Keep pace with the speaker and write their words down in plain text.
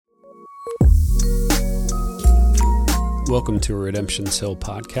Welcome to a Redemption's Hill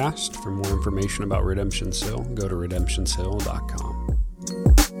podcast. For more information about Redemption's Hill, go to redemptionshill.com.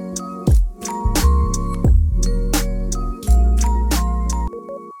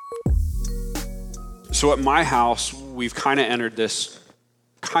 So at my house, we've kind of entered this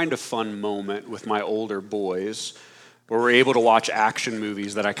kind of fun moment with my older boys where we're able to watch action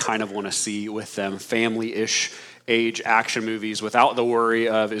movies that I kind of want to see with them, family-ish age action movies without the worry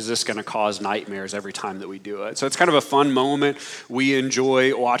of, is this going to cause nightmares every time that we do it? So it's kind of a fun moment. We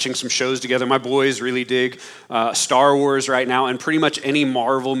enjoy watching some shows together. My boys really dig Star Wars right now, and pretty much any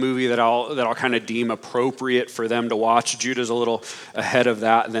Marvel movie that I'll kind of deem appropriate for them to watch. Judah's a little ahead of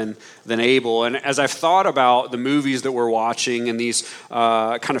that than Abel. And as I've thought about the movies that we're watching and these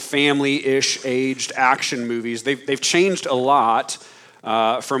kind of family-ish aged action movies, they've changed a lot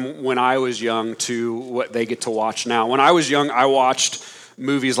from when I was young to what they get to watch now. When I was young, I watched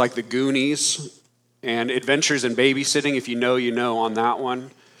movies like The Goonies and Adventures in Babysitting, if you know, you know on that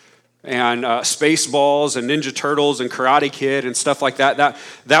one, and Spaceballs and Ninja Turtles and Karate Kid and stuff like that.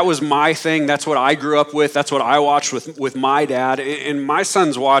 That was my thing. That's what I grew up with. That's what I watched with my dad. And my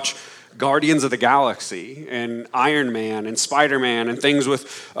sons watch Guardians of the Galaxy and Iron Man and Spider-Man and things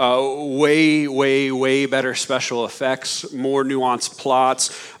with way better special effects, more nuanced plots.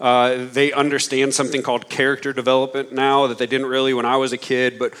 They understand something called character development now that they didn't really when I was a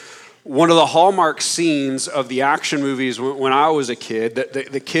kid. But one of the hallmark scenes of the action movies when I was a kid,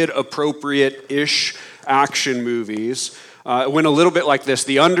 the kid-appropriate-ish action movies, went a little bit like this.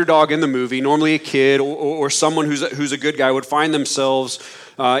 The underdog in the movie, normally a kid or someone who's a good guy, would find themselves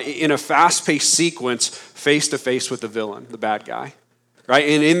in a fast-paced sequence face-to-face with the villain, the bad guy, right?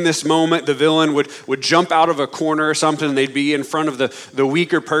 And in this moment, the villain would jump out of a corner or something, and they'd be in front of the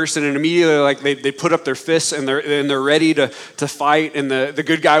weaker person, and immediately they put up their fists, and they're ready to fight, and the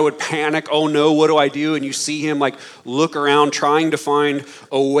good guy would panic, oh no, what do I do? And you see him like look around trying to find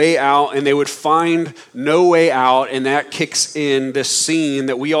a way out, and they would find no way out, and that kicks in this scene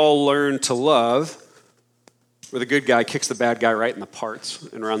that we all learn to love, where the good guy kicks the bad guy right in the parts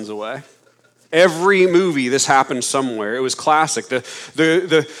and runs away. Every movie, this happened somewhere. It was classic.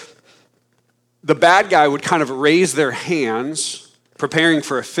 The bad guy would kind of raise their hands, preparing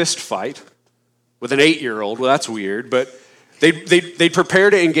for a fist fight with an 8-year-old. Well, that's weird, but they'd prepare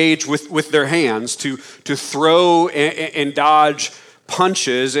to engage with their hands to throw and dodge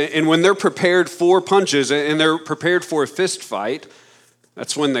punches. And when they're prepared for punches and they're prepared for a fist fight,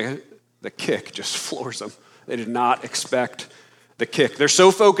 that's when the kick just floors them. They did not expect the kick. They're so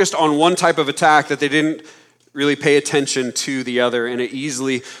focused on one type of attack that they didn't really pay attention to the other, and it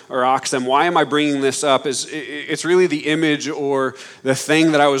easily rocks them. Why am I bringing this up? It's really the image or the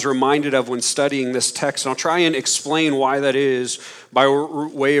thing that I was reminded of when studying this text, and I'll try and explain why that is by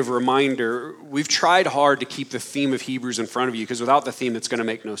way of reminder. We've tried hard to keep the theme of Hebrews in front of you, because without the theme, it's going to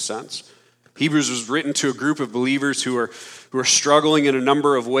make no sense. Hebrews was written to a group of believers who are struggling in a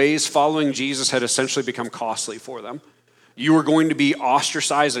number of ways. Following Jesus had essentially become costly for them. You were going to be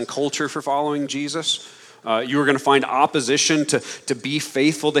ostracized in culture for following Jesus. You were going to find opposition to be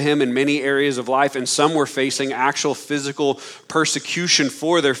faithful to him in many areas of life, and some were facing actual physical persecution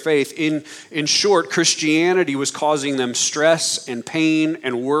for their faith. In short, Christianity was causing them stress and pain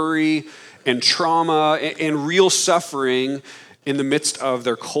and worry and trauma and real suffering in the midst of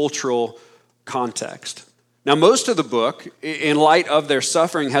their cultural context. Now, most of the book, in light of their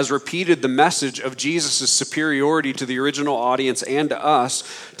suffering, has repeated the message of Jesus' superiority to the original audience and to us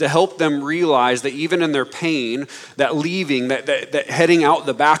to help them realize that even in their pain, that leaving, that heading out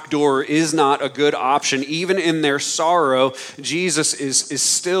the back door is not a good option. Even in their sorrow, Jesus is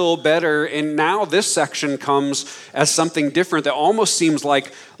still better. And now this section comes as something different that almost seems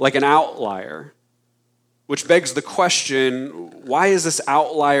like an outlier, which begs the question, why is this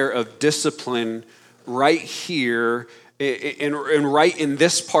outlier of discipline right here and right in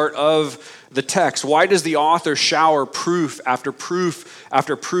this part of the text? Why does the author shower proof after proof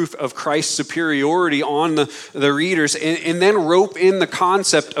after proof of Christ's superiority on the readers and then rope in the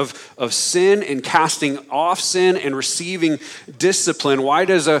concept of sin and casting off sin and receiving discipline? Why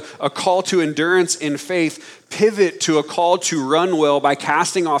does a call to endurance in faith pivot to a call to run well by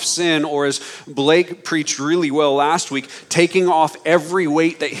casting off sin, or as Blake preached really well last week, taking off every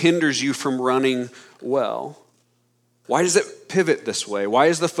weight that hinders you from running well? Why does it pivot this way? Why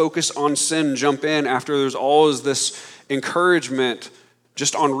is the focus on sin jump in after there's always this encouragement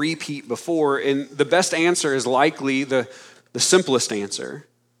just on repeat before? And the best answer is likely the simplest answer.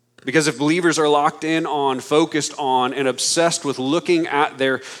 Because if believers are locked in on, focused on, and obsessed with looking at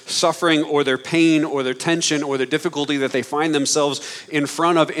their suffering or their pain or their tension or their difficulty that they find themselves in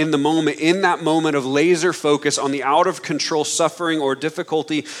front of in the moment, in that moment of laser focus on the out of control suffering or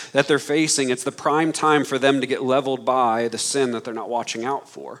difficulty that they're facing, it's the prime time for them to get leveled by the sin that they're not watching out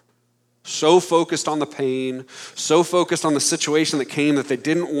for. So focused on the pain, so focused on the situation that came that they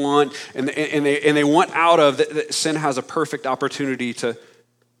didn't want and they want out of, that sin has a perfect opportunity to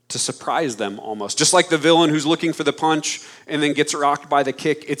surprise them almost. Just like the villain who's looking for the punch and then gets rocked by the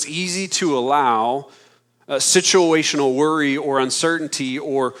kick, it's easy to allow situational worry or uncertainty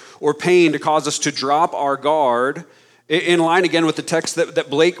or pain to cause us to drop our guard. In line again with the text that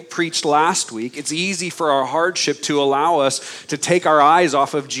Blake preached last week, it's easy for our hardship to allow us to take our eyes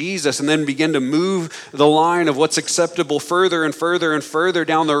off of Jesus and then begin to move the line of what's acceptable further and further and further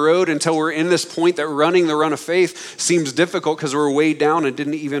down the road until we're in this point that running the run of faith seems difficult because we're weighed down and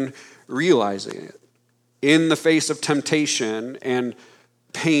didn't even realize it. In the face of temptation and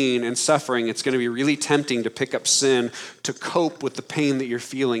pain and suffering, it's going to be really tempting to pick up sin to cope with the pain that you're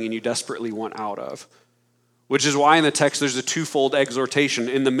feeling and you desperately want out of. Which is why in the text there's a twofold exhortation.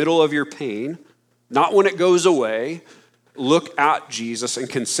 In the middle of your pain, not when it goes away, look at Jesus and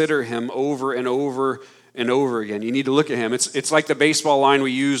consider him over and over and over again. You need to look at him. It's like the baseball line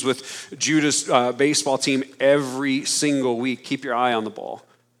we use with Judah's baseball team every single week. Keep your eye on the ball.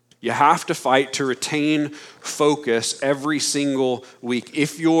 You have to fight to retain focus every single week.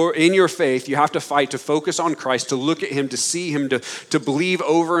 If you're in your faith, you have to fight to focus on Christ, to look at him, to see him, to believe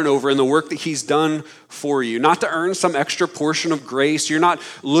over and over in the work that he's done for you. Not to earn some extra portion of grace. You're not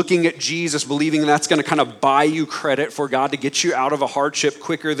looking at Jesus believing that's going to kind of buy you credit for God to get you out of a hardship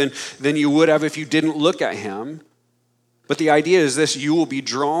quicker than you would have if you didn't look at him. But the idea is this: you will be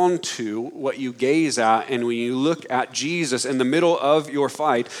drawn to what you gaze at, and when you look at Jesus in the middle of your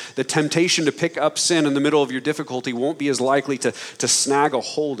fight, the temptation to pick up sin in the middle of your difficulty won't be as likely to snag a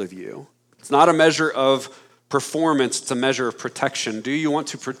hold of you. It's not a measure of performance, it's a measure of protection. Do you want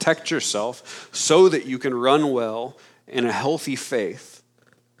to protect yourself so that you can run well in a healthy faith?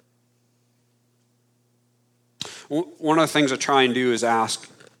 One of the things I try and do is ask,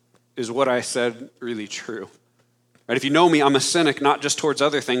 is what I said really true? Right? If you know me, I'm a cynic, not just towards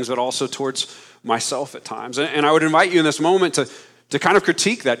other things, but also towards myself at times. And I would invite you in this moment to kind of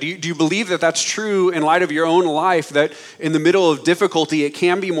critique that. Do you believe that that's true in light of your own life, that in the middle of difficulty, it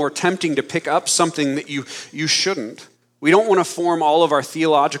can be more tempting to pick up something that you shouldn't? We don't want to form all of our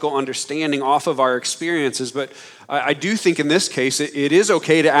theological understanding off of our experiences, but I do think in this case, it is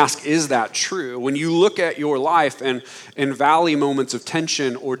okay to ask, is that true? When you look at your life and in valley moments of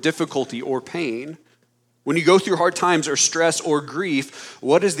tension or difficulty or pain, when you go through hard times or stress or grief,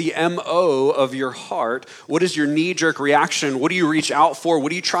 what is the MO of your heart? What is your knee-jerk reaction? What do you reach out for? What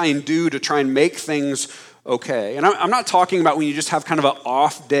do you try and do to try and make things okay? And I'm not talking about when you just have kind of an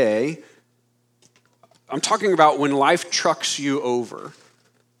off day. I'm talking about when life trucks you over.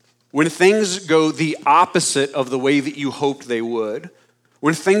 When things go the opposite of the way that you hoped they would.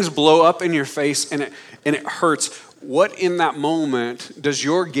 When things blow up in your face and it hurts. What in that moment does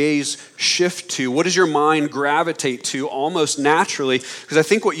your gaze shift to? What does your mind gravitate to almost naturally? Because I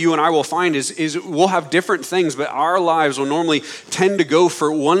think what you and I will find is we'll have different things, but our lives will normally tend to go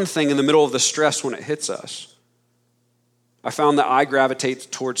for one thing in the middle of the stress when it hits us. I found that I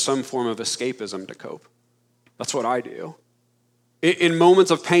gravitate towards some form of escapism to cope. That's what I do. In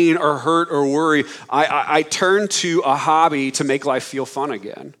moments of pain or hurt or worry, I turn to a hobby to make life feel fun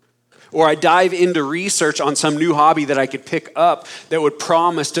again. Or I dive into research on some new hobby that I could pick up that would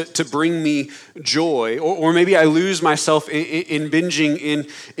promise to bring me joy. Or maybe I lose myself in binging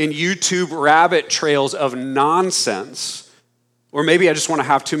in YouTube rabbit trails of nonsense. Or maybe I just want to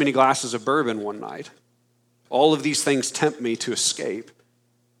have too many glasses of bourbon one night. All of these things tempt me to escape.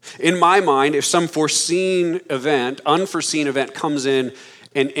 In my mind, if some unforeseen event comes in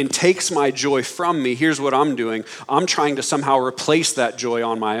and takes my joy from me, here's what I'm doing. I'm trying to somehow replace that joy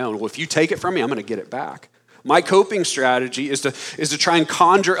on my own. Well, if you take it from me, I'm going to get it back. My coping strategy is to try and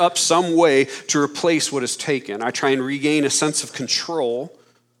conjure up some way to replace what is taken. I try and regain a sense of control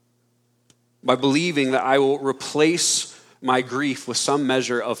by believing that I will replace my grief with some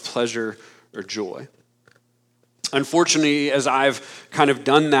measure of pleasure or joy. Unfortunately, as I've kind of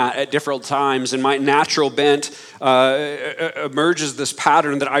done that at different times, and my natural bent emerges this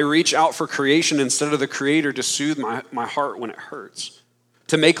pattern that I reach out for creation instead of the Creator to soothe my heart when it hurts.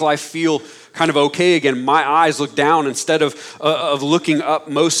 To make life feel kind of okay again, my eyes look down instead of looking up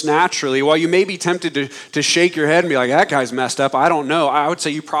most naturally. While you may be tempted to shake your head and be like, that guy's messed up, I don't know. I would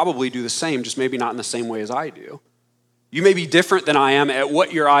say you probably do the same, just maybe not in the same way as I do. You may be different than I am at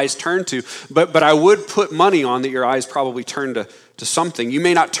what your eyes turn to, but I would put money on that your eyes probably turn to something. You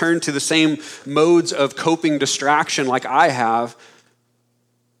may not turn to the same modes of coping distraction like I have,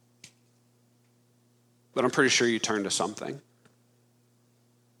 but I'm pretty sure you turn to something.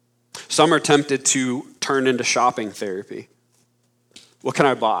 Some are tempted to turn into shopping therapy. What can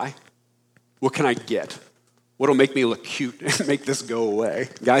I buy? What can I get? What'll make me look cute and make this go away?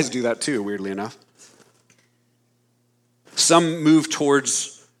 Guys do that too, weirdly enough. Some move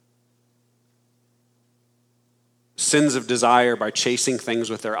towards sins of desire by chasing things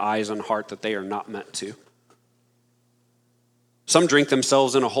with their eyes and heart that they are not meant to. Some drink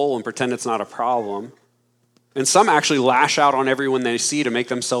themselves in a hole and pretend it's not a problem. And some actually lash out on everyone they see to make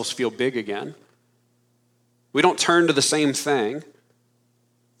themselves feel big again. We don't turn to the same thing,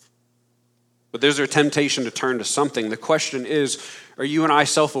 but there's a temptation to turn to something. The question is, are you and I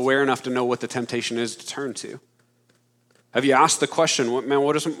self-aware enough to know what the temptation is to turn to? Have you asked the question,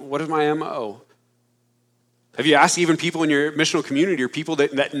 what is my MO? Have you asked even people in your missional community or people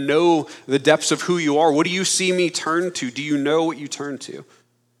that know the depths of who you are, what do you see me turn to? Do you know what you turn to?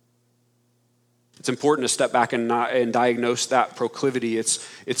 It's important to step back and diagnose that proclivity.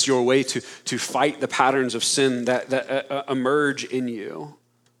 It's your way to fight the patterns of sin that emerge in you.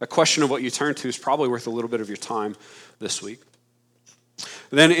 A question of what you turn to is probably worth a little bit of your time this week.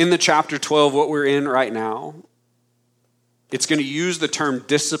 Then in the chapter 12, what we're in right now, it's going to use the term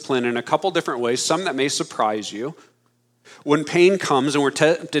discipline in a couple different ways, some that may surprise you. When pain comes and we're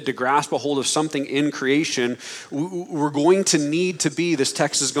tempted to grasp a hold of something in creation, we're going to need to be, this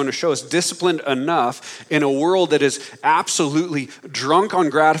text is going to show us, disciplined enough in a world that is absolutely drunk on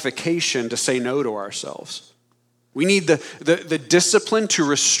gratification to say no to ourselves. We need the discipline to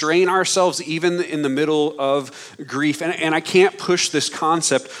restrain ourselves even in the middle of grief. And I can't push this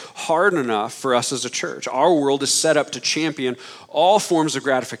concept hard enough for us as a church. Our world is set up to champion all forms of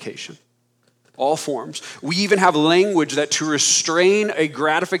gratification. All forms. We even have language that to restrain a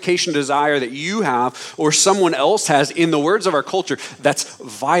gratification desire that you have or someone else has, in the words of our culture, that's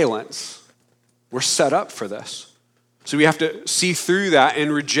violence. We're set up for this. So we have to see through that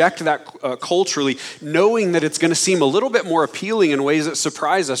and reject that culturally, knowing that it's going to seem a little bit more appealing in ways that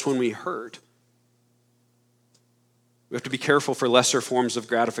surprise us when we hurt. We have to be careful for lesser forms of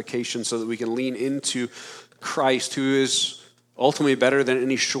gratification so that we can lean into Christ, who is ultimately better than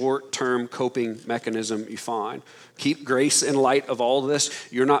any short-term coping mechanism you find. Keep grace in light of all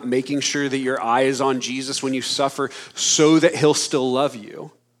this. You're not making sure that your eye is on Jesus when you suffer so that he'll still love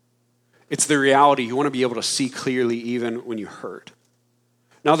you. It's the reality. You want to be able to see clearly even when you hurt.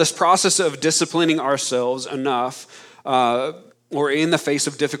 Now, this process of disciplining ourselves enough or in the face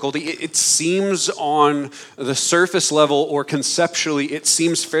of difficulty, it seems on the surface level or conceptually, it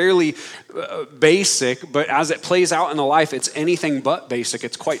seems fairly basic, but as it plays out in the life, it's anything but basic.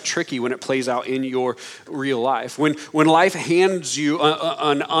 It's quite tricky when it plays out in your real life. When life hands you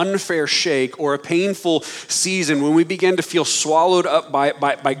an unfair shake or a painful season, when we begin to feel swallowed up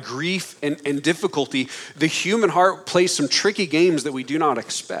by grief and difficulty, the human heart plays some tricky games that we do not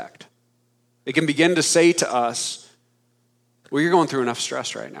expect. It can begin to say to us, well, you're going through enough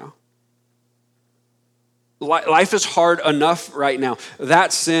stress right now. Life is hard enough right now.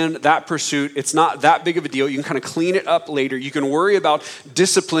 That sin, that pursuit, it's not that big of a deal. You can kind of clean it up later. You can worry about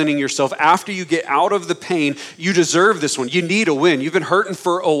disciplining yourself after you get out of the pain. You deserve this one. You need a win. You've been hurting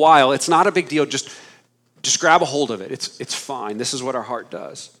for a while. It's not a big deal. Just grab a hold of it. It's fine. This is what our heart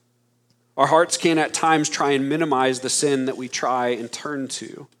does. Our hearts can at times try and minimize the sin that we try and turn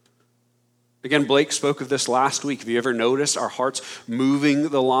to. Again, Blake spoke of this last week. Have you ever noticed our hearts moving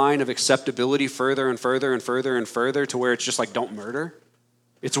the line of acceptability further and further and further and further to where it's just like, don't murder?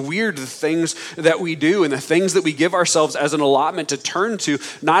 It's weird, the things that we do and the things that we give ourselves as an allotment to turn to,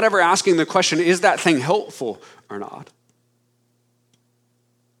 not ever asking the question, is that thing helpful or not?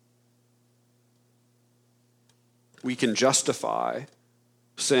 We can justify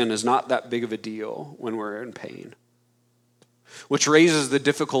sin as not that big of a deal when we're in pain, which raises the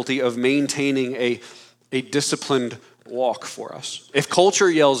difficulty of maintaining a disciplined walk for us. If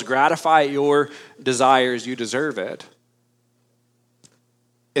culture yells, gratify your desires, you deserve it,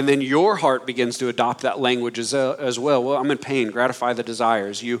 and then your heart begins to adopt that language as well, I'm in pain, gratify the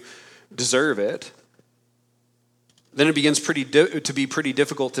desires, you deserve it, then it begins to be pretty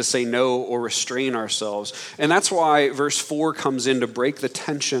difficult to say no or restrain ourselves. And that's why verse 4 comes in to break the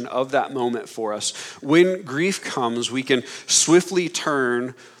tension of that moment for us. When grief comes, we can swiftly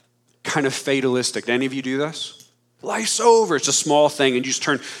turn kind of fatalistic. Do any of you do this? Life's over. It's a small thing, and you just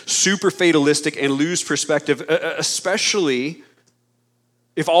turn super fatalistic and lose perspective, especially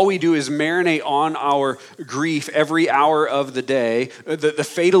if all we do is marinate on our grief every hour of the day, the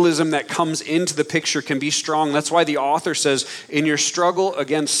fatalism that comes into the picture can be strong. That's why the author says, in your struggle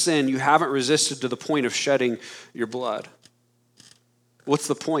against sin, you haven't resisted to the point of shedding your blood. What's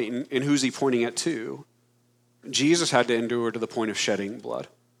the point, and who's he pointing it to? Jesus had to endure to the point of shedding blood.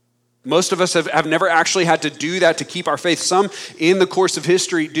 Most of us have never actually had to do that to keep our faith. Some in the course of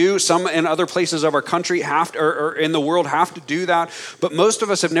history do. Some in other places of our country have to, or in the world have to do that. But most of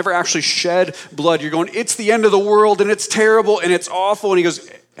us have never actually shed blood. You're going, it's the end of the world and it's terrible and it's awful. And he goes,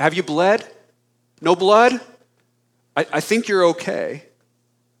 have you bled? No blood? I think you're okay.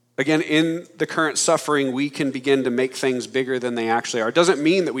 Again, in the current suffering, we can begin to make things bigger than they actually are. It doesn't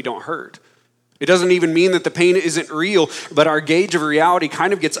mean that we don't hurt. It doesn't even mean that the pain isn't real, but our gauge of reality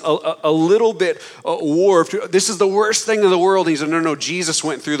kind of gets a little bit warped. This is the worst thing in the world. And he said, no, Jesus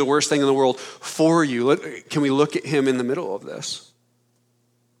went through the worst thing in the world for you. Can we look at him in the middle of this?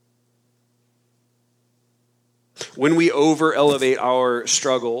 When we over-elevate our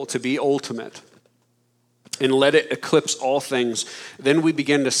struggle to be ultimate and let it eclipse all things, then we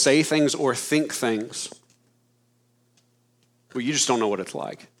begin to say things or think things. Well, you just don't know what it's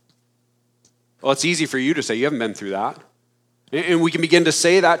like. Well, it's easy for you to say. You haven't been through that. And we can begin to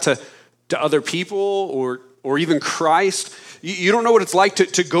say that to other people or even Christ. You don't know what it's like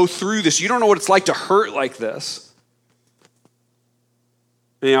to go through this. You don't know what it's like to hurt like this.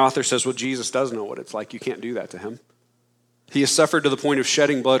 And the author says, well, Jesus does know what it's like. You can't do that to him. He has suffered to the point of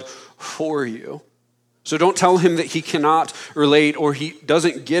shedding blood for you. So don't tell him that he cannot relate or he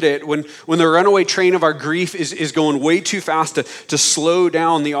doesn't get it. When the runaway train of our grief is going way too fast to slow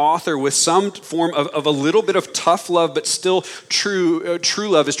down, the author with some form of a little bit of tough love, but still true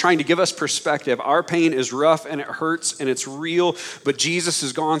love is trying to give us perspective. Our pain is rough and it hurts and it's real, but Jesus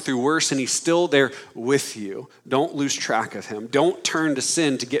has gone through worse and he's still there with you. Don't lose track of him. Don't turn to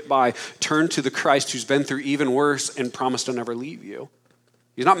sin to get by. Turn to the Christ who's been through even worse and promised to never leave you.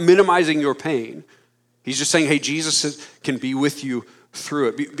 He's not minimizing your pain. He's just saying, hey, Jesus can be with you through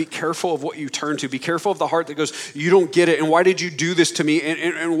it. Be careful of what you turn to. Be careful of the heart that goes, you don't get it, and why did you do this to me,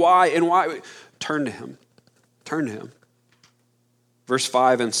 and why? Turn to him. Turn to him. Verse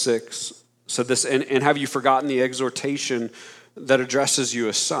 5 and 6 said this, and have you forgotten the exhortation that addresses you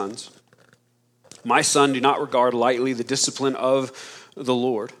as sons? My son, do not regard lightly the discipline of the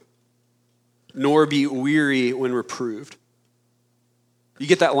Lord, nor be weary when reproved. You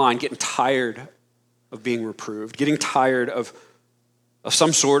get that line, getting tired of being reproved, getting tired of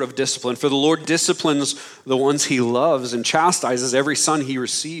some sort of discipline. For the Lord disciplines the ones he loves and chastises every son he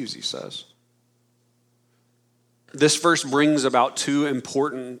receives, he says. This verse brings about two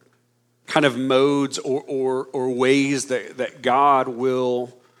important kind of modes or ways that God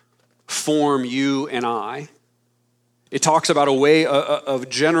will form you and I. It talks about a way of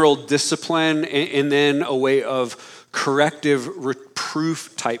general discipline and then a way of corrective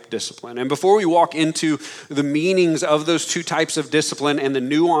reproof type discipline. And before we walk into the meanings of those two types of discipline and the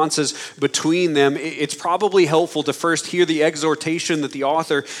nuances between them, it's probably helpful to first hear the exhortation that the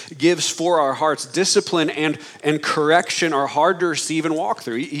author gives for our hearts. Discipline and correction are hard to receive and walk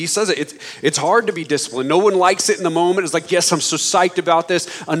through. He says it's hard to be disciplined. No one likes it in the moment. It's like, yes, I'm so psyched about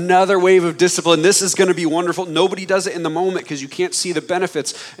this. Another wave of discipline. This is going to be wonderful. Nobody does it in the moment because you can't see the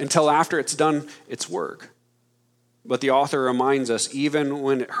benefits until after it's done its work. But the author reminds us, even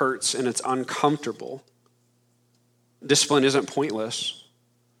when it hurts and it's uncomfortable, discipline isn't pointless.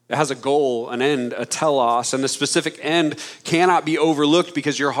 It has a goal, an end, a telos, and the specific end cannot be overlooked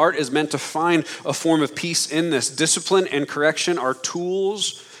because your heart is meant to find a form of peace in this. Discipline and correction are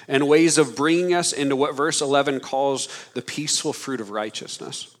tools and ways of bringing us into what verse 11 calls the peaceful fruit of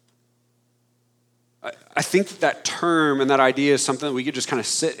righteousness. I think that term and that idea is something that we could just kind of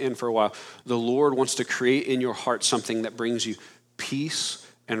sit in for a while. The Lord wants to create in your heart something that brings you peace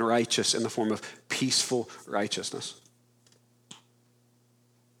and righteous in the form of peaceful righteousness.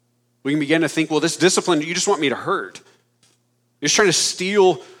 We can begin to think, well, this discipline, you just want me to hurt. You're just trying to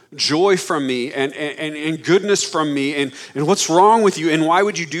steal joy from me and goodness from me. And what's wrong with you? And why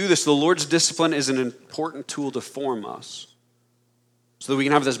would you do this? The Lord's discipline is an important tool to form us, so that we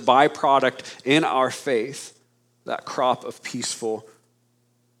can have this byproduct in our faith, that crop of peaceful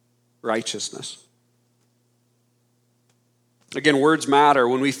righteousness. Again, words matter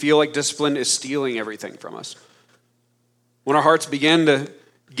when we feel like discipline is stealing everything from us. When our hearts begin to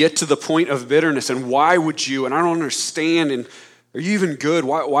get to the point of bitterness, and why would you, and I don't understand, and are you even good?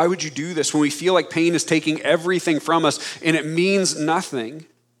 Why would you do this? When we feel like pain is taking everything from us and it means nothing,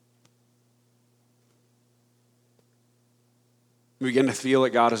 we begin to feel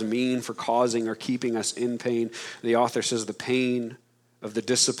that God is mean for causing or keeping us in pain. The author says the pain of the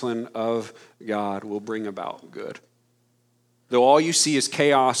discipline of God will bring about good. Though all you see is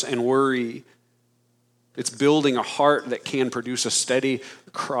chaos and worry, it's building a heart that can produce a steady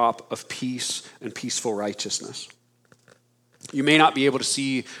crop of peace and peaceful righteousness. You may not be able to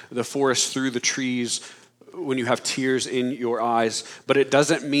see the forest through the trees when you have tears in your eyes, but it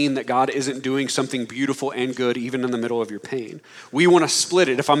doesn't mean that God isn't doing something beautiful and good even in the middle of your pain. We want to split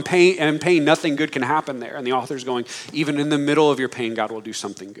it. If I'm in pain, nothing good can happen there. And the author's going, even in the middle of your pain, God will do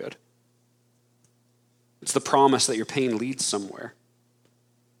something good. It's the promise that your pain leads somewhere.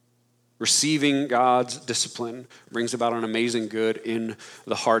 Receiving God's discipline brings about an amazing good in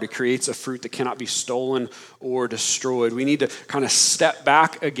the heart. It creates a fruit that cannot be stolen or destroyed. We need to kind of step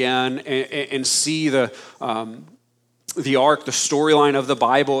back again and see the arc, the storyline of the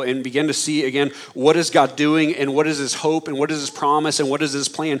Bible, and begin to see again, what is God doing and what is his hope and what is his promise and what is his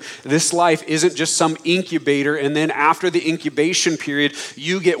plan. This life isn't just some incubator, and then after the incubation period,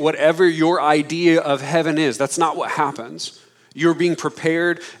 you get whatever your idea of heaven is. That's not what happens. You're being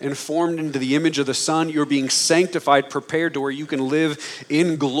prepared and formed into the image of the Son. You're being sanctified, prepared to where you can live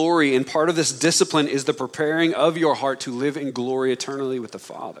in glory. And part of this discipline is the preparing of your heart to live in glory eternally with the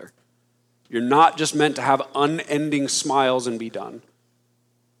Father. You're not just meant to have unending smiles and be done.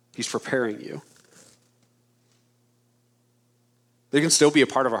 He's preparing you. There can still be a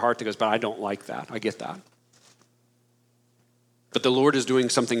part of our heart that goes, but I don't like that. I get that. But the Lord is doing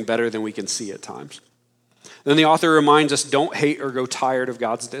something better than we can see at times. Then the author reminds us, don't hate or grow tired of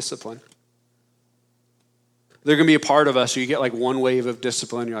God's discipline. There's going to be a part of us where you get like one wave of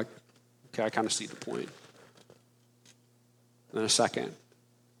discipline, you're like, okay, I kind of see the point. And then a second,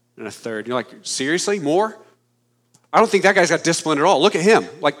 and a third. You're like, seriously, more? I don't think that guy's got discipline at all. Look at him.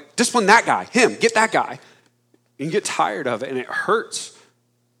 Like, discipline that guy, him, get that guy. And you get tired of it, and it hurts.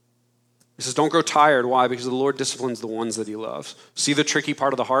 He says, don't grow tired. Why? Because the Lord disciplines the ones that he loves. See the tricky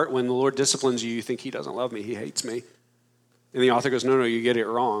part of the heart? When the Lord disciplines you, you think he doesn't love me, he hates me. And the author goes, no, you get it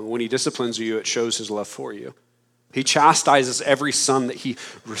wrong. When he disciplines you, it shows his love for you. He chastises every son that he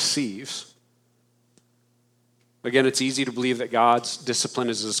receives. Again, it's easy to believe that God's discipline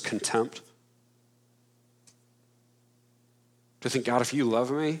is his contempt. To think, God, if you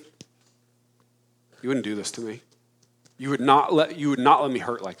love me, you wouldn't do this to me. You would not let me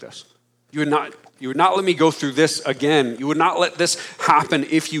hurt like this. You would not let me go through this again. You would not let this happen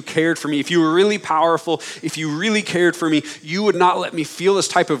if you cared for me. If you were really powerful, if you really cared for me, you would not let me feel this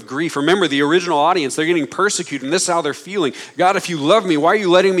type of grief. Remember, the original audience, they're getting persecuted, and this is how they're feeling. God, if you love me, why are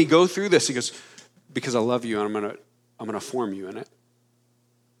you letting me go through this? He goes, because I love you, and I'm gonna form you in it.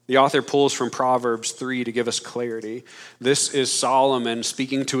 The author pulls from Proverbs 3 to give us clarity. This is Solomon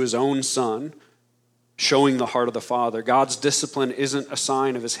speaking to his own son, showing the heart of the Father. God's discipline isn't a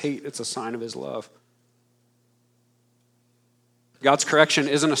sign of his hate, it's a sign of his love. God's correction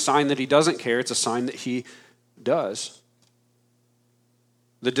isn't a sign that he doesn't care, it's a sign that he does.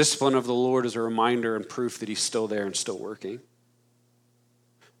 The discipline of the Lord is a reminder and proof that he's still there and still working.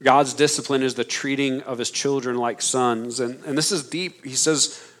 God's discipline is the treating of his children like sons. And this is deep. He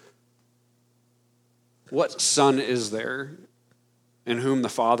says, what son is there in whom the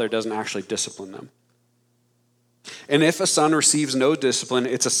Father doesn't actually discipline them? And if a son receives no discipline,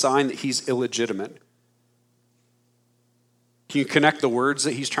 it's a sign that he's illegitimate. Can you connect the words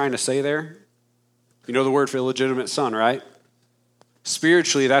that he's trying to say there? You know the word for illegitimate son, right?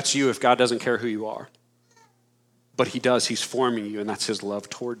 Spiritually, that's you if God doesn't care who you are. But he does, he's forming you, and that's his love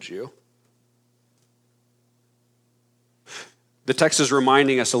towards you. The text is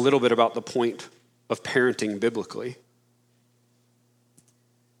reminding us a little bit about the point of parenting biblically,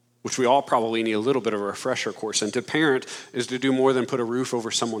 which we all probably need a little bit of a refresher course. And to parent is to do more than put a roof over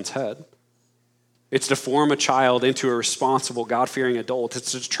someone's head. It's to form a child into a responsible, God-fearing adult.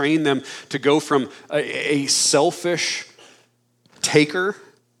 It's to train them to go from a selfish taker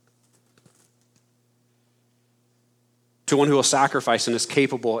to one who will sacrifice and is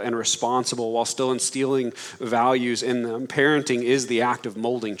capable and responsible while still instilling values in them. Parenting is the act of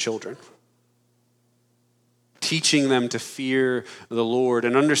molding children. Teaching them to fear the Lord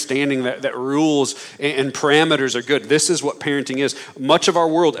and understanding that rules and parameters are good. This is what parenting is. Much of our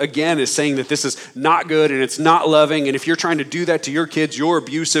world, again, is saying that this is not good and it's not loving. And if you're trying to do that to your kids, you're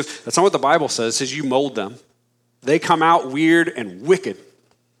abusive. That's not what the Bible says. It says you mold them. They come out weird and wicked.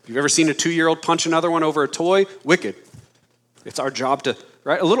 If you've ever seen a 2-year-old punch another one over a toy, wicked. It's our job to,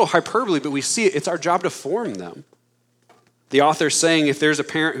 right? A little hyperbole, but we see it. It's our job to form them. The author's saying if there's a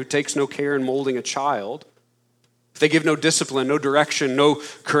parent who takes no care in molding a child, if they give no discipline, no direction, no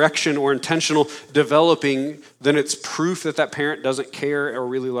correction or intentional developing, then it's proof that that parent doesn't care or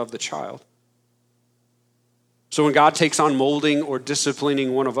really love the child. So when God takes on molding or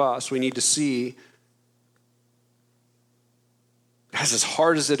disciplining one of us, we need to see, as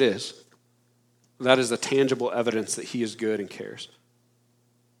hard as it is, that is the tangible evidence that he is good and cares.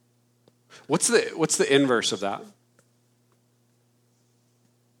 What's the inverse of that?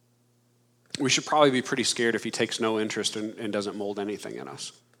 We should probably be pretty scared if he takes no interest and doesn't mold anything in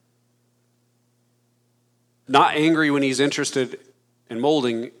us. Not angry when he's interested in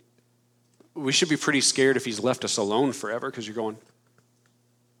molding. We should be pretty scared if he's left us alone forever, because you're going,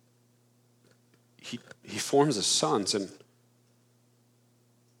 he forms his sons, and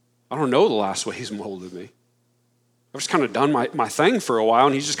I don't know the last way he's molded me. I've just kind of done my thing for a while,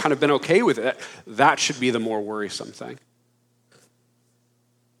 and he's just kind of been okay with it. That should be the more worrisome thing.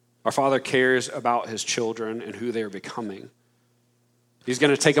 Our Father cares about his children and who they're becoming. He's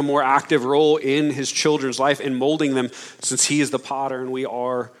going to take a more active role in his children's life in molding them, since he is the potter and we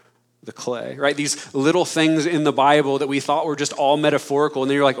are the clay, right? These little things in the Bible that we thought were just all metaphorical, and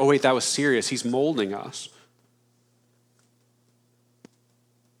then you're like, oh wait, that was serious. He's molding us.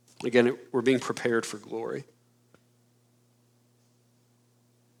 Again, we're being prepared for glory.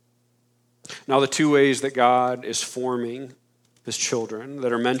 Now, the two ways that God is forming his children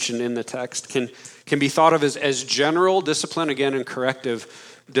that are mentioned in the text can be thought of as general discipline, again, and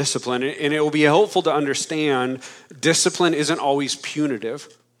corrective discipline. And it will be helpful to understand discipline isn't always punitive.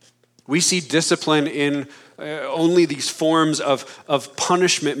 We see discipline in only these forms of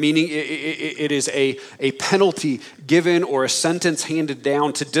punishment, meaning it is a penalty given or a sentence handed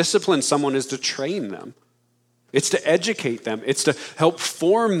down. To discipline someone is to train them. It's to educate them. It's to help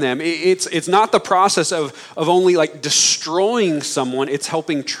form them. It's not the process of only like destroying someone. It's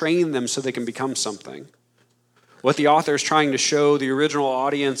helping train them so they can become something. What the author is trying to show the original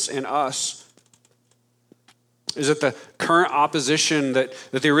audience and us is that the current opposition that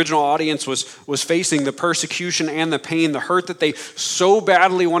the original audience was facing, the persecution and the pain, the hurt that they so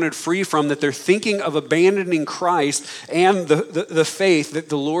badly wanted free from, that they're thinking of abandoning Christ and the faith that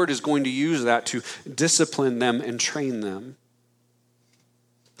the Lord is going to use that to discipline them and train them.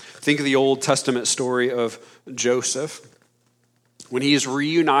 Think of the Old Testament story of Joseph, when he is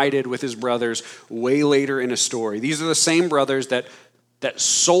reunited with his brothers way later in his story. These are the same brothers that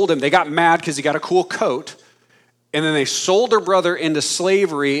sold him. They got mad because he got a cool coat. And then they sold their brother into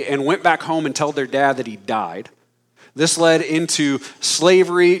slavery and went back home and told their dad that he died. This led into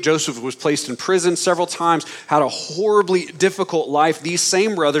slavery. Joseph was placed in prison several times, had a horribly difficult life. These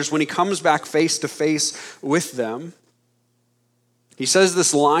same brothers, when he comes back face to face with them, he says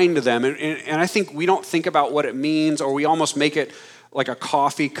this line to them. And I think we don't think about what it means, or we almost make it like a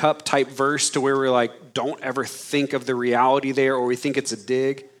coffee cup type verse to where we're like, don't ever think of the reality there, or we think it's a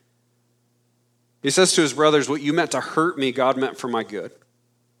dig. He says to his brothers, what you meant to hurt me, God meant for my good.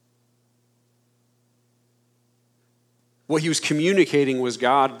 What he was communicating was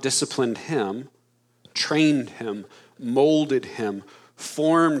God disciplined him, trained him, molded him,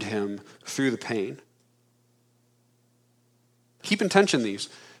 formed him through the pain. Keep in tension these.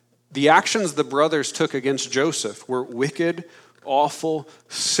 The actions the brothers took against Joseph were wicked, awful,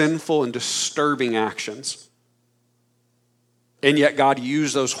 sinful, and disturbing actions. And yet God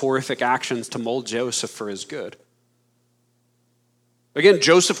used those horrific actions to mold Joseph for his good. Again,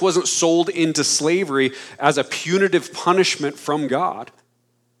 Joseph wasn't sold into slavery as a punitive punishment from God.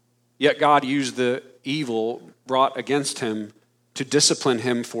 Yet God used the evil brought against him to discipline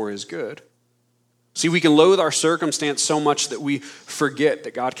him for his good. See, we can loathe our circumstance so much that we forget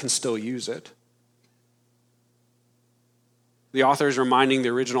that God can still use it. The author is reminding the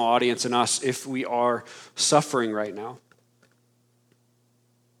original audience and us, if we are suffering right now,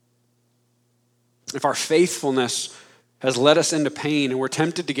 if our faithfulness has led us into pain and we're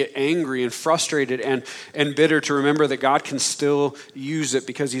tempted to get angry and frustrated and bitter, to remember that God can still use it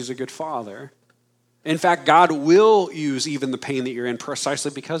because he's a good father. In fact, God will use even the pain that you're in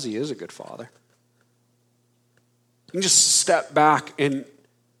precisely because he is a good father. You can just step back, and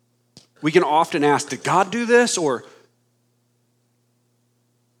we can often ask, did God do this? Or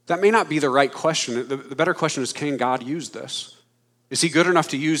that may not be the right question. The better question is, can God use this? Is he good enough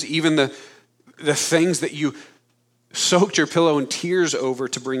to use even the things that you soaked your pillow in tears over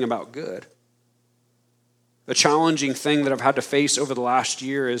to bring about good? The challenging thing that I've had to face over the last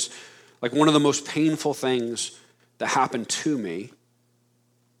year is, like, one of the most painful things that happened to me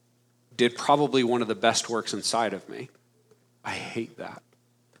did probably one of the best works inside of me. I hate that.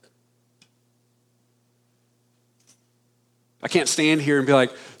 I can't stand here and be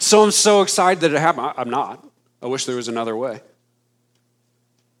like, so I'm so excited that it happened. I'm not. I wish there was another way.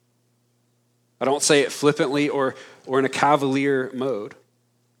 I don't say it flippantly or in a cavalier mode.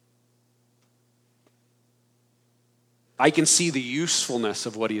 I can see the usefulness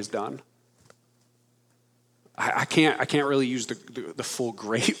of what he has done. I can't really use the full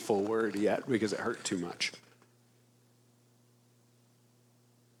grateful word yet because it hurt too much.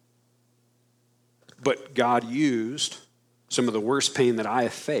 But God used some of the worst pain that I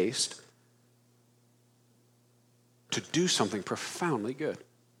have faced to do something profoundly good.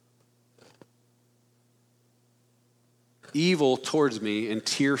 Evil towards me and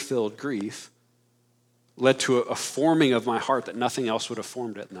tear-filled grief led to a forming of my heart that nothing else would have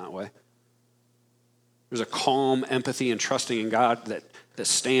formed it in that way. There's a calm empathy and trusting in God that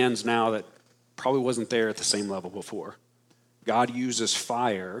stands now that probably wasn't there at the same level before. God uses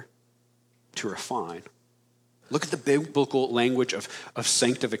fire to refine. Look at the biblical language of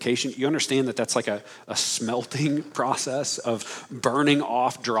sanctification. You understand that that's like a smelting process of burning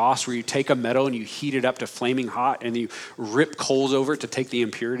off dross where you take a metal and you heat it up to flaming hot and you rip coals over it to take the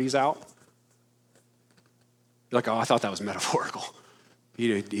impurities out? You're like, oh, I thought that was metaphorical.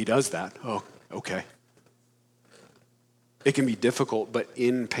 He does that. Oh, okay. It can be difficult, but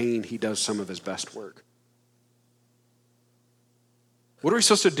in pain, he does some of his best work. What are we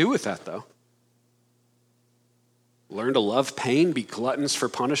supposed to do with that, though? Learn to love pain, be gluttons for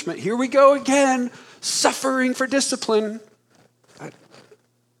punishment. Here we go again, suffering for discipline.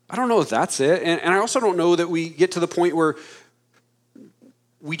 I don't know if that's it. And I also don't know that we get to the point where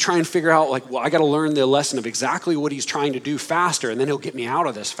we try and figure out, like, well, I got to learn the lesson of exactly what he's trying to do faster, and then he'll get me out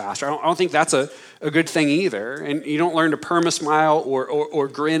of this faster. I don't think that's a good thing either. And you don't learn to perma-smile or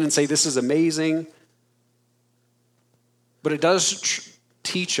grin and say, this is amazing. But it does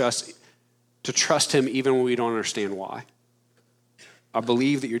teach us to trust him even when we don't understand why. I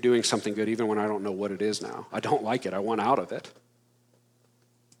believe that you're doing something good even when I don't know what it is now. I don't like it. I want out of it.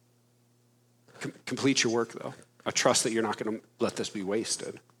 Complete your work, though. I trust that you're not going to let this be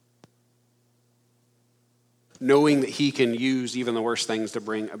wasted. Knowing that he can use even the worst things to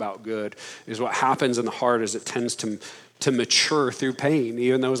bring about good is what happens in the heart as it tends to mature through pain,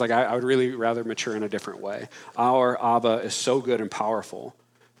 even though it's like I would really rather mature in a different way. Our Abba is so good and powerful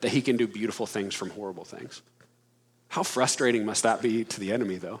that he can do beautiful things from horrible things. How frustrating must that be to the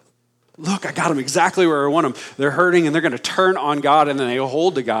enemy, though? Look, I got them exactly where I want them. They're hurting, and they're going to turn on God, and then they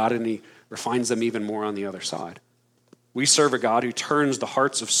hold to God, and he refines them even more on the other side. We serve a God who turns the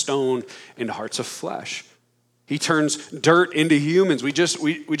hearts of stone into hearts of flesh. He turns dirt into humans. We just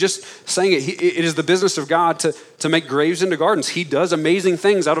sang it. It is the business of God to make graves into gardens. He does amazing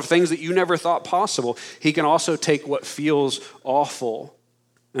things out of things that you never thought possible. He can also take what feels awful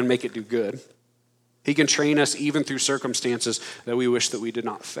and make it do good. He can train us even through circumstances that we wish that we did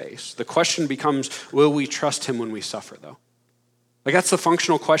not face. The question becomes, will we trust him when we suffer, though? Like, that's the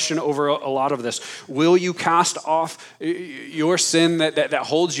functional question over a lot of this. Will you cast off your sin that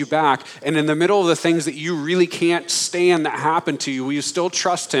holds you back? And in the middle of the things that you really can't stand that happen to you, will you still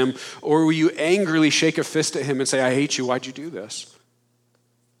trust him? Or will you angrily shake a fist at him and say, I hate you, why'd you do this?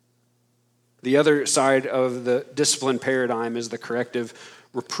 The other side of the discipline paradigm is the corrective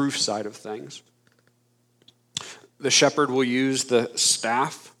reproof side of things. The shepherd will use the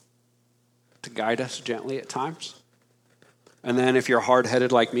staff to guide us gently at times. And then if you're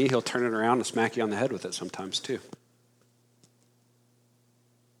hard-headed like me, he'll turn it around and smack you on the head with it sometimes too.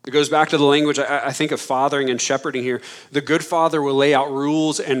 It goes back to the language, I think, of fathering and shepherding here. The good father will lay out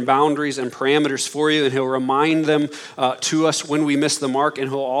rules and boundaries and parameters for you, and he'll remind them to us when we miss the mark, and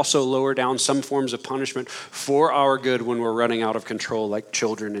he'll also lower down some forms of punishment for our good when we're running out of control, like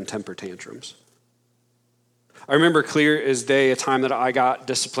children in temper tantrums. I remember clear as day a time that I got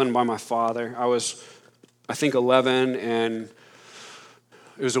disciplined by my father. I was, I think, 11, and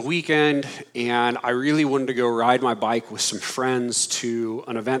it was a weekend, and I really wanted to go ride my bike with some friends to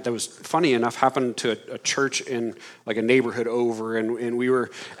an event that was, funny enough, happened to a church in like a neighborhood over, and we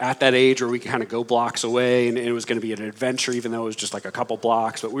were at that age where we could kind of go blocks away, and it was going to be an adventure, even though it was just like a couple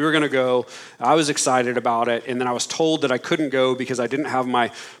blocks, but we were going to go. I was excited about it, and then I was told that I couldn't go because I didn't have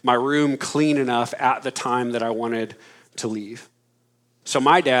my room clean enough at the time that I wanted to leave. So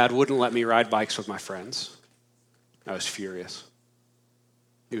my dad wouldn't let me ride bikes with my friends. I was furious.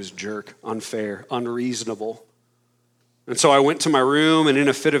 He was a jerk, unfair, unreasonable. And so I went to my room, and in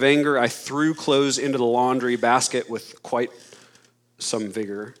a fit of anger, I threw clothes into the laundry basket with quite some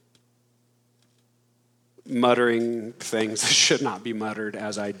vigor, muttering things that should not be muttered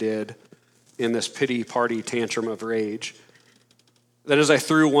as I did in this pity party tantrum of rage. Then as I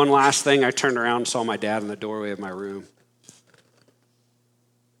threw one last thing, I turned around and saw my dad in the doorway of my room.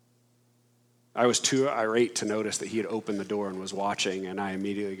 I was too irate to notice that he had opened the door and was watching, and I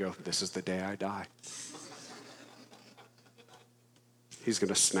immediately go, this is the day I die. He's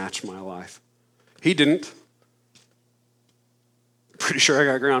going to snatch my life. He didn't. pretty sure I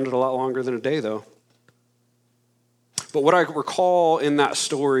got grounded a lot longer than a day, though. But what I recall in that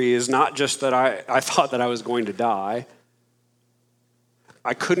story is not just that I thought that I was going to die.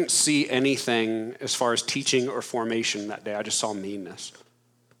 I couldn't see anything as far as teaching or formation that day. I just saw meanness.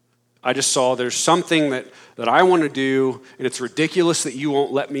 I just saw there's something that I want to do, and it's ridiculous that you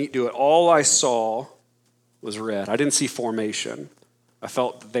won't let me do it. All I saw was red. I didn't see formation. I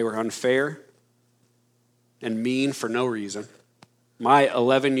felt that they were unfair and mean for no reason. My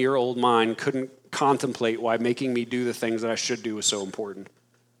 11-year-old mind couldn't contemplate why making me do the things that I should do was so important.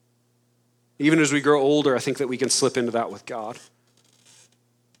 Even as we grow older, I think that we can slip into that with God.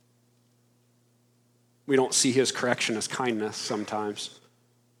 We don't see his correction as kindness sometimes,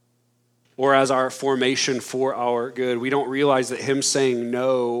 or as our formation for our good. We don't realize that him saying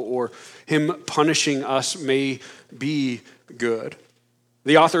no or him punishing us may be good.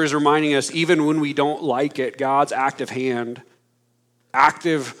 The author is reminding us, even when we don't like it, God's active hand,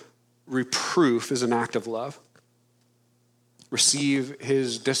 active reproof is an act of love. Receive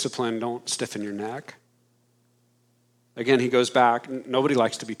his discipline, don't stiffen your neck. Again, he goes back. Nobody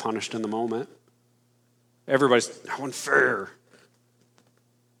likes to be punished in the moment. Everybody's, how unfair.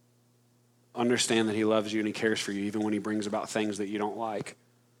 Understand that he loves you and he cares for you even when he brings about things that you don't like.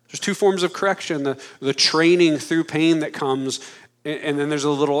 There's two forms of correction, the training through pain that comes, and then there's a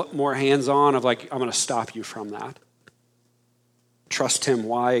little more hands-on of like, I'm going to stop you from that. Trust him.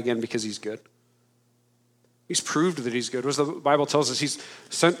 Why? Again, because he's good. He's proved that he's good. As the Bible tells us, he's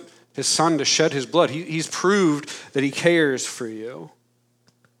sent his son to shed his blood. He's proved that he cares for you.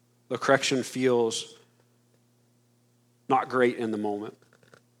 The correction feels not great in the moment.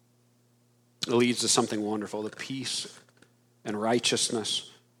 It leads to something wonderful, the peace and righteousness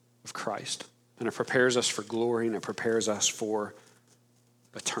of Christ. And it prepares us for glory, and it prepares us for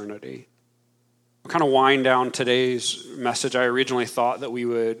eternity. We'll kind of wind down today's message. I originally thought that we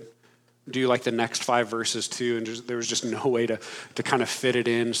would do like the next 5 verses too, and there was just no way to kind of fit it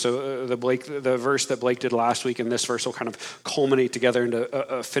in. So the verse that Blake did last week and this verse will kind of culminate together into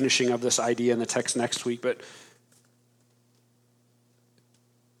a finishing of this idea in the text next week. But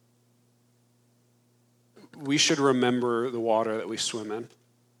we should remember the water that we swim in.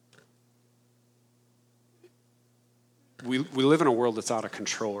 We live in a world that's out of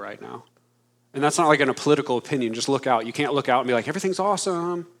control right now. And that's not like in a political opinion. Just look out. You can't look out and be like, everything's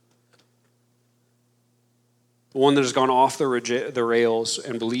awesome. One that has gone off the rails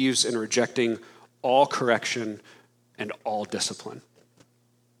and believes in rejecting all correction and all discipline.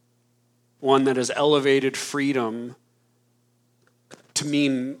 One that has elevated freedom to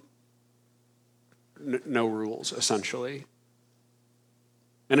mean no rules, essentially.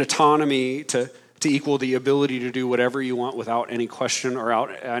 An autonomy to equal the ability to do whatever you want without any question or out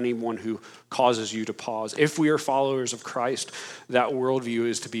anyone who causes you to pause. If we are followers of Christ, that worldview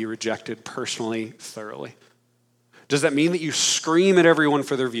is to be rejected personally, thoroughly. Does that mean that you scream at everyone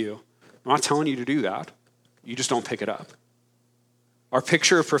for their view? I'm not telling you to do that. You just don't pick it up. Our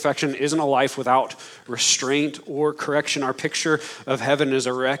picture of perfection isn't a life without restraint or correction. Our picture of heaven is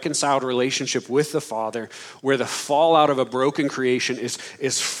a reconciled relationship with the Father, where the fallout of a broken creation is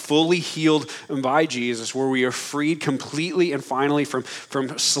fully healed by Jesus, where we are freed completely and finally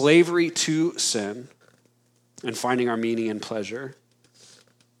from slavery to sin and finding our meaning and pleasure.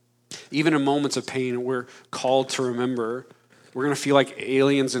 Even in moments of pain, we're called to remember we're going to feel like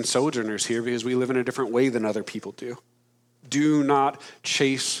aliens and sojourners here because we live in a different way than other people do. Do not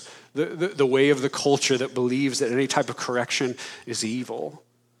chase the way of the culture that believes that any type of correction is evil.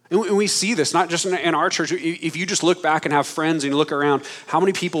 And we see this, not just in our church. If you just look back and have friends and you look around, how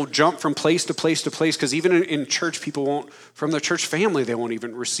many people jump from place to place to place? Because even in church, people won't, from their church family, they won't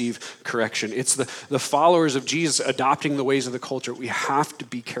even receive correction. It's the followers of Jesus adopting the ways of the culture. We have to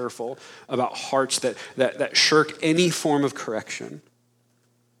be careful about hearts that shirk any form of correction.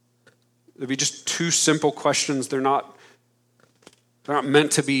 There'd be just 2 simple questions. They're not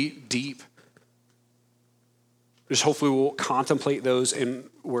meant to be deep. Just hopefully we'll contemplate those in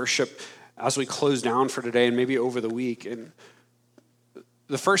worship as we close down for today and maybe over the week. And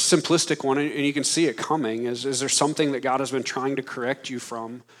the first simplistic one, and you can see it coming, is there something that God has been trying to correct you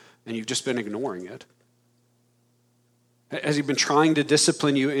from and you've just been ignoring it? Has he been trying to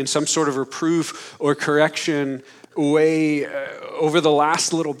discipline you in some sort of reproof or correction way over the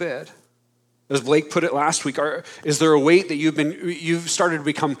last little bit? As Blake put it last week, is there a weight that you've started to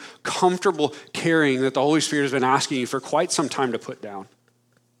become comfortable carrying that the Holy Spirit has been asking you for quite some time to put down?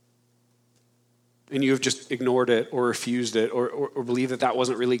 And you have just ignored it or refused it or believe that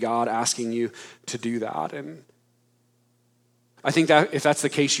wasn't really God asking you to do that. And I think that if that's the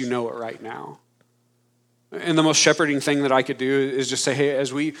case, you know it right now. And the most shepherding thing that I could do is just say, hey,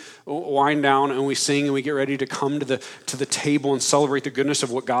 as we wind down and we sing and we get ready to come to the table and celebrate the goodness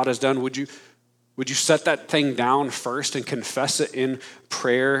of what God has done, would you set that thing down first and confess it in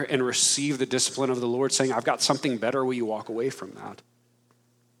prayer and receive the discipline of the Lord, saying, I've got something better, will you walk away from that?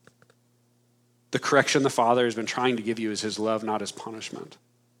 The correction the Father has been trying to give you is his love, not his punishment.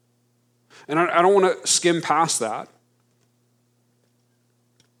 And I don't want to skim past that.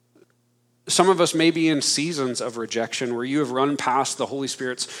 Some of us may be in seasons of rejection where you have run past the Holy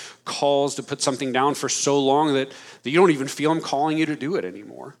Spirit's calls to put something down for so long that you don't even feel him calling you to do it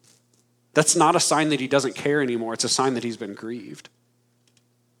anymore. That's not a sign that he doesn't care anymore. It's a sign that he's been grieved.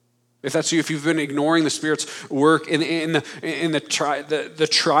 If that's you, if you've been ignoring the Spirit's work in the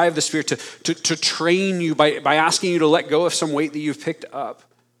try of the Spirit to train you by asking you to let go of some weight that you've picked up,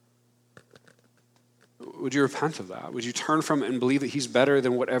 would you repent of that? Would you turn from it and believe that he's better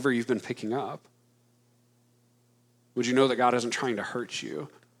than whatever you've been picking up? Would you know that God isn't trying to hurt you?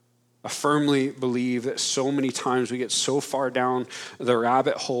 I firmly believe that so many times we get so far down the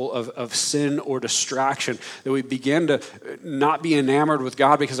rabbit hole of sin or distraction that we begin to not be enamored with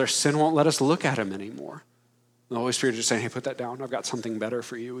God because our sin won't let us look at him anymore. The Holy Spirit is just saying, hey, put that down. I've got something better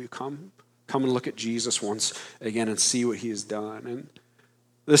for you. Will you come and look at Jesus once again and see what he has done? And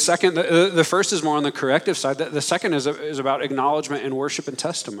the first is more on the corrective side. The second is about acknowledgement and worship and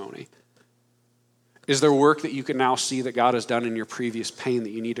testimony. Is there work that you can now see that God has done in your previous pain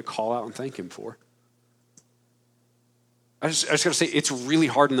that you need to call out and thank him for? I just got to say, it's really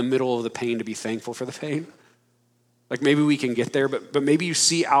hard in the middle of the pain to be thankful for the pain. Like maybe we can get there, but maybe you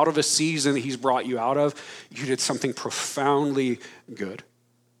see out of a season that he's brought you out of, you did something profoundly good.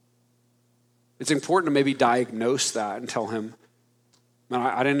 It's important to maybe diagnose that and tell him, man,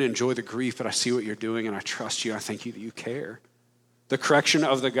 I didn't enjoy the grief, but I see what you're doing and I trust you. I thank you that you care. The correction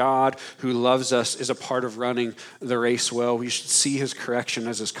of the God who loves us is a part of running the race well. We should see his correction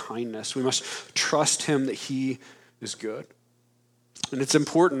as his kindness. We must trust him that he is good. And it's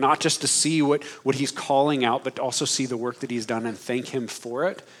important not just to see what he's calling out, but to also see the work that he's done and thank him for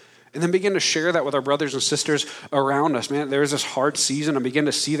it. And then begin to share that with our brothers and sisters around us. Man, there's this hard season. I begin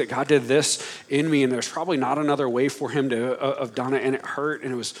to see that God did this in me, and there's probably not another way for him to have done it, and it hurt.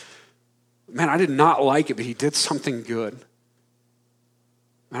 And it was, man, I did not like it, but he did something good.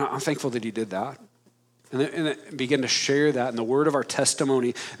 And I'm thankful that he did that. And then begin to share that. And the word of our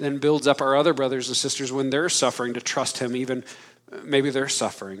testimony then builds up our other brothers and sisters when they're suffering to trust him, even maybe they're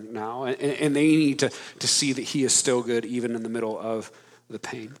suffering now. And they need to see that he is still good even in the middle of the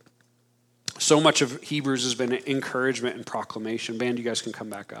pain. So much of Hebrews has been encouragement and proclamation. Band, you guys can come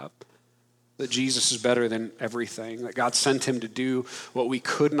back up. That Jesus is better than everything. That God sent him to do what we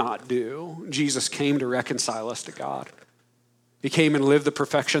could not do. Jesus came to reconcile us to God. He came and lived the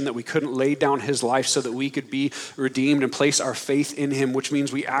perfection that we couldn't, lay down his life so that we could be redeemed and place our faith in him, which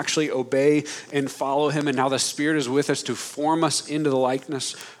means we actually obey and follow him. And now the Spirit is with us to form us into the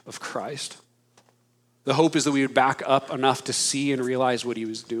likeness of Christ. The hope is that we would back up enough to see and realize what he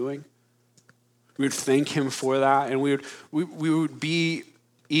was doing. We would thank him for that, and we would be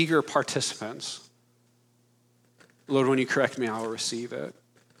eager participants. Lord, when you correct me, I will receive it.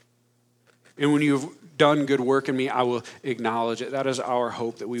 And when you've done good work in me, I will acknowledge it. That is our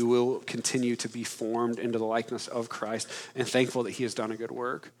hope, that we will continue to be formed into the likeness of Christ and thankful that he has done a good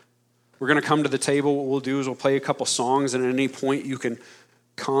work. We're going to come to the table. What we'll do is we'll play a couple songs, and at any point you can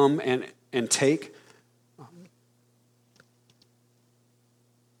come and take.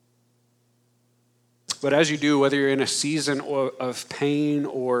 But as you do, whether you're in a season of pain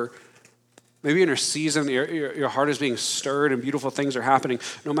or maybe in a season your heart is being stirred and beautiful things are happening,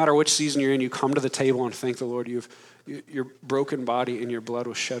 no matter which season you're in, you come to the table and thank the Lord. Your broken body and your blood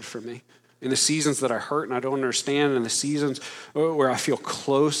was shed for me. In the seasons that I hurt and I don't understand, and the seasons where I feel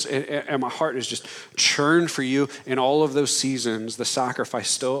close and my heart is just churned for you, in all of those seasons, the sacrifice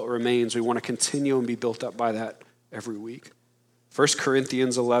still remains. We want to continue and be built up by that every week. 1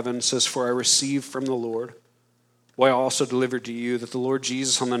 Corinthians 11 says, "For I received from the Lord what I also delivered to you, that the Lord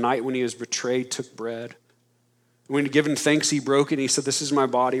Jesus on the night when he was betrayed took bread. When he had given thanks, he broke it, and he said, 'This is my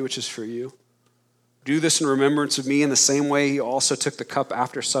body, which is for you. Do this in remembrance of me.' In the same way, he also took the cup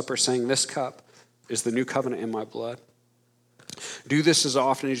after supper, saying, 'This cup is the new covenant in my blood. Do this as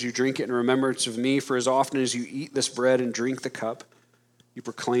often as you drink it in remembrance of me, for as often as you eat this bread and drink the cup, you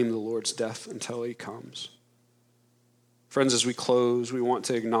proclaim the Lord's death until he comes.'" Friends, as we close, we want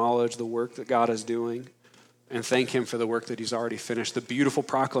to acknowledge the work that God is doing and thank him for the work that he's already finished. The beautiful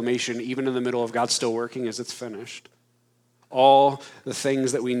proclamation, even in the middle of God still working, is it's finished. all the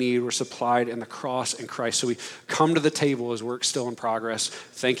things that we need were supplied in the cross and Christ. So we come to the table as work still in progress,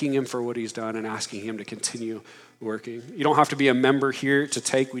 thanking him for what he's done and asking him to continue working. You don't have to be a member here to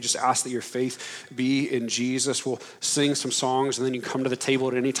take. We just ask that your faith be in Jesus. We'll sing some songs and then you come to the table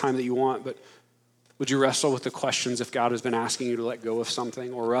at any time that you want. But would you wrestle with the questions if God has been asking you to let go of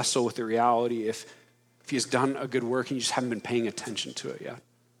something, or wrestle with the reality if he has done a good work and you just haven't been paying attention to it yet?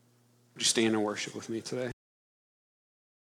 Would you stand and worship with me today?